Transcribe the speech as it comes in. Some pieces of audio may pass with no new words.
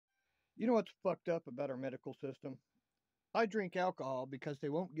You know what's fucked up about our medical system? I drink alcohol because they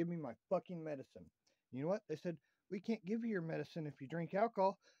won't give me my fucking medicine. You know what? They said, we can't give you your medicine if you drink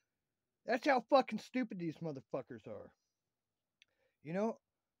alcohol. That's how fucking stupid these motherfuckers are. You know,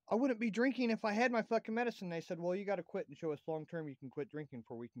 I wouldn't be drinking if I had my fucking medicine. They said, well, you got to quit and show us long term you can quit drinking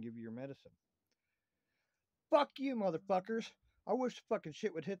before we can give you your medicine. Fuck you, motherfuckers. I wish fucking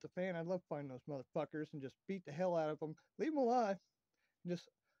shit would hit the fan. I'd love finding those motherfuckers and just beat the hell out of them. Leave them alive. Just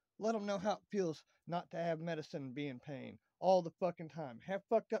let them know how it feels not to have medicine and be in pain all the fucking time. Have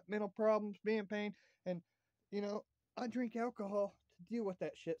fucked up mental problems, be in pain, and you know, I drink alcohol to deal with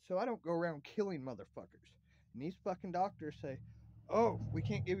that shit so I don't go around killing motherfuckers. And these fucking doctors say, oh, we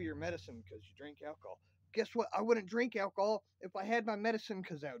can't give you your medicine because you drink alcohol. Guess what? I wouldn't drink alcohol if I had my medicine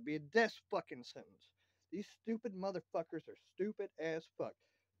because that would be a death fucking sentence. These stupid motherfuckers are stupid as fuck.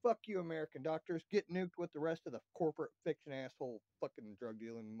 Fuck you, American doctors. Get nuked with the rest of the corporate fiction asshole fucking drug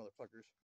dealing motherfuckers.